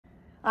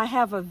I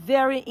have a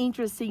very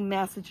interesting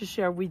message to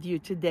share with you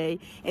today,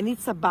 and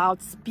it's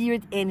about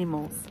spirit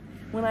animals.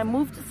 When I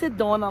moved to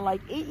Sedona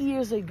like 8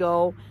 years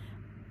ago,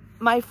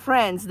 my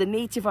friends, the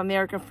Native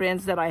American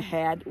friends that I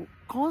had,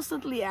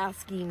 constantly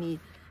asking me,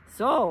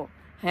 so,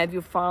 have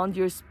you found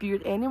your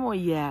spirit animal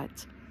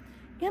yet?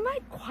 And I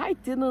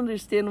quite didn't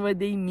understand what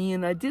they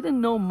mean. I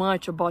didn't know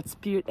much about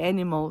spirit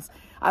animals.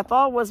 I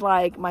thought it was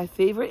like my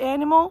favorite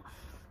animal.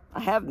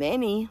 I have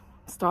many,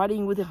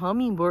 starting with a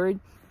hummingbird.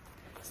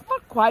 It's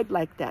not quite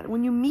like that.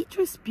 When you meet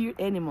your spirit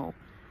animal,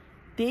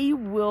 they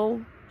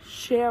will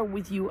share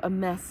with you a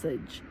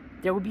message.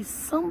 There will be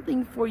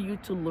something for you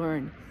to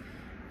learn.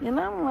 And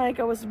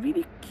I was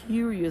really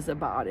curious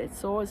about it.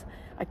 So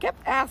I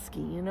kept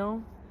asking, you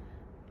know.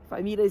 If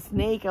I meet a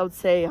snake, I would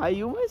say, are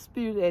you my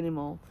spirit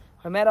animal?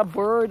 If I met a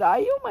bird, are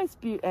you my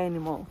spirit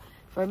animal?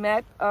 If I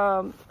met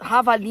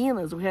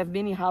javelinas, we have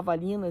many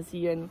javelinas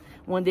here. And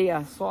one day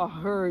I saw a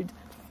herd,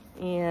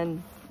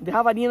 and the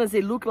javelinas,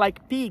 they look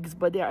like pigs,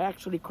 but they are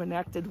actually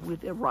connected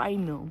with a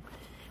rhino.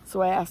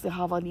 So I asked the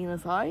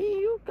javelinas, are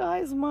you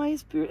guys my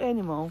spirit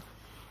animal?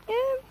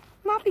 And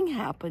nothing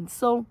happened.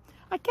 So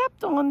I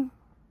kept on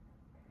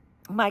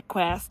my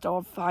quest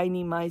of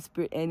finding my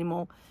spirit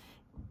animal.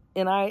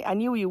 And I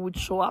knew it would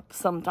show up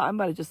sometime,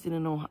 but I just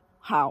didn't know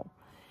how.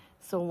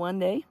 So one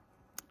day,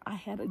 I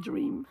had a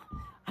dream.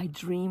 I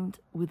dreamed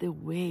with a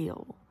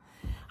whale.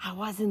 I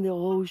was in the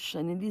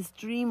ocean, and this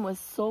dream was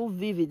so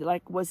vivid,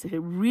 like was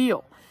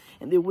real.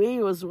 And the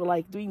whales were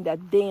like doing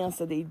that dance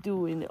that they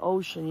do in the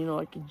ocean, you know,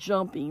 like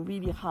jumping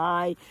really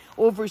high,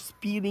 over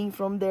speeding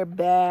from their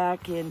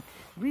back, and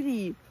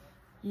really,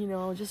 you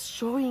know, just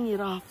showing it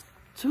off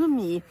to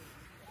me.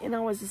 And I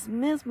was just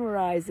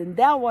mesmerized, and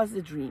that was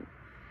the dream.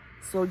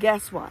 So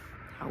guess what?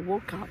 I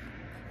woke up,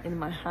 and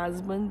my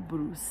husband,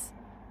 Bruce,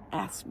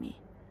 asked me,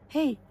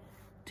 hey,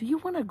 do you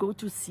want to go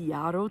to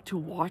Seattle to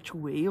watch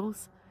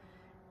whales?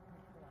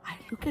 I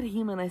looked at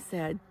him and I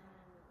said,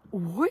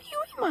 were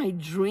you in my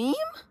dream?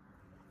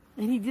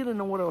 And he didn't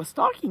know what I was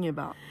talking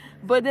about.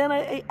 But then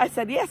I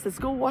said, yes, let's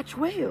go watch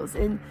whales.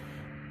 And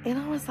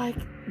I was like,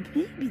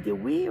 maybe the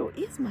whale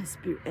is my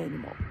spirit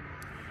animal.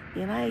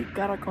 And I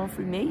got a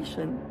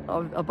confirmation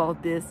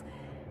about this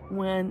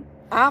when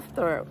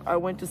after I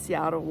went to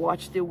Seattle,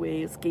 watched the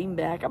whales, came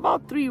back.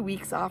 About 3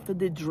 weeks after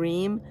the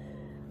dream,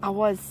 I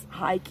was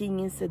hiking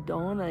in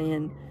Sedona,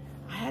 and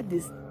I had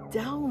this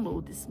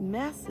download, this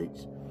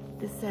message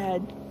that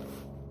said,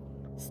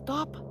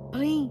 stop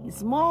playing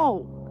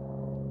small.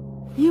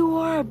 You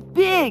are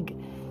big.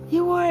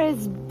 You are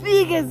as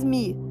big as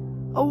me,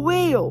 a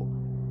whale.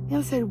 And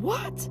I said,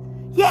 what?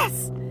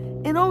 Yes.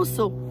 And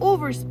also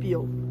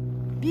overspill.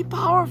 Be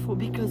powerful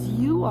because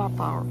you are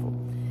powerful.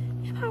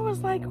 And I was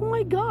like, oh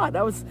my God.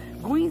 I was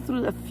going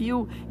through a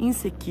few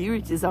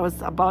insecurities. I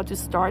was about to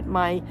start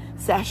my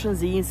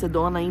sessions in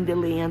Sedona, in the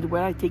land,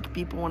 where I take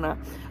people on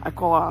I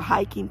call a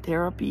hiking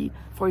therapy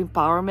for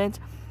empowerment.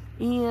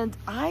 And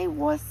I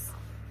was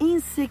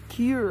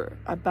insecure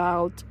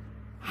about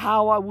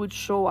how I would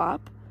show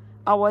up.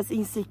 I was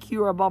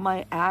insecure about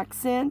my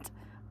accent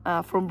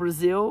from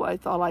Brazil. I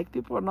thought like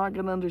people are not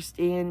gonna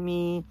understand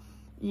me,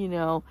 you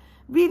know,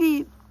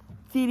 really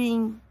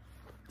feeling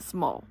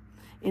small.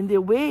 And the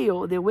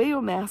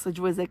whale message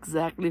was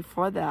exactly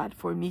for that,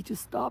 for me to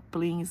stop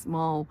playing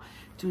small,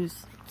 to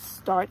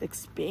start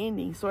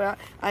expanding. So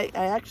I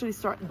actually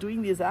start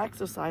doing this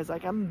exercise,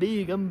 like I'm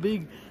big,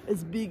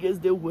 as big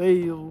as the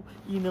whale,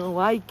 you know,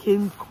 I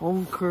can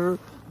conquer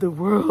the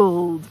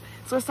world.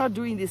 So I start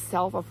doing this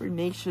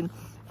self-affirmation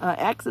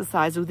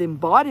exercise with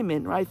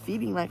embodiment, right?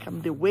 Feeling like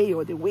I'm the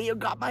whale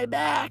got my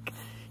back,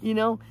 you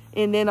know?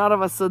 And then all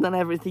of a sudden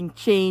everything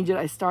changed.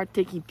 I start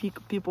taking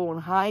people on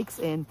hikes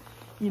and,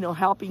 you know,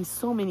 helping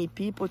so many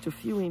people to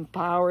feel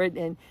empowered.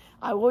 And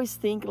I always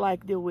think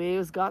like the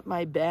whales got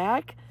my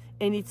back.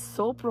 And it's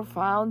so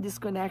profound, this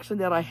connection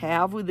that I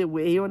have with the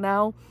whale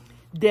now,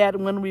 that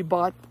when we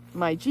bought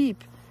my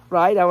Jeep,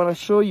 right? I want to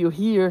show you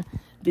here,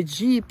 the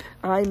Jeep,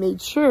 I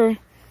made sure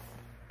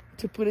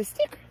to put a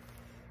sticker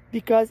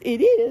because it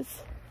is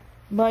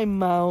my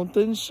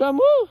mountain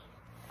chameau.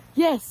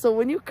 Yes, so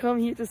when you come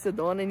here to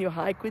Sedona and you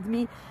hike with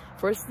me,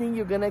 first thing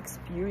you're gonna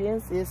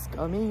experience is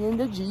coming in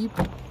the Jeep,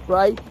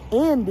 right?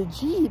 And the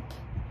Jeep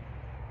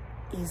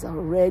is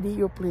already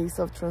your place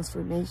of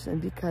transformation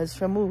because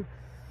chameau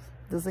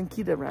doesn't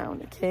kid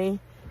around, okay?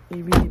 It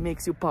really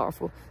makes you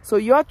powerful. So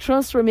your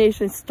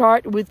transformation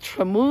start with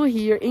chameau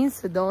here in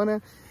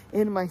Sedona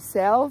and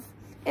myself.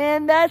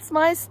 And that's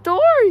my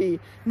story.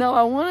 Now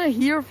I want to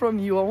hear from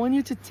you. I want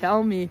you to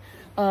tell me,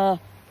 do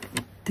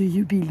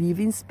you believe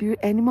in spirit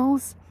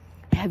animals?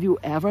 Have you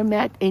ever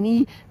met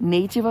any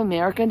Native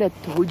American that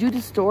told you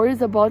the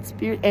stories about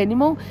spirit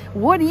animal?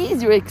 What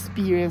is your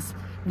experience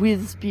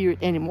with spirit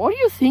animal? What do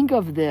you think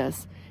of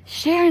this?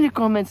 Share in the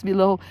comments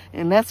below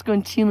and let's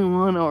continue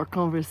on our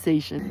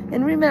conversation.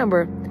 And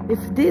remember, if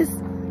this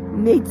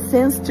made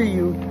sense to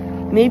you,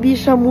 maybe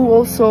chameau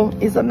also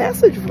is a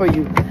message for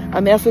you.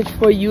 A message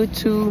for you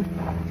to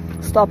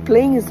stop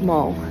playing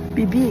small,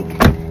 be big,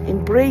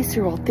 embrace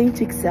your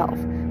authentic self,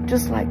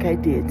 just like I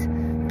did.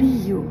 Be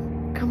you.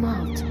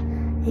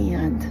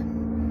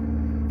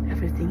 and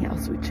everything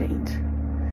else will change.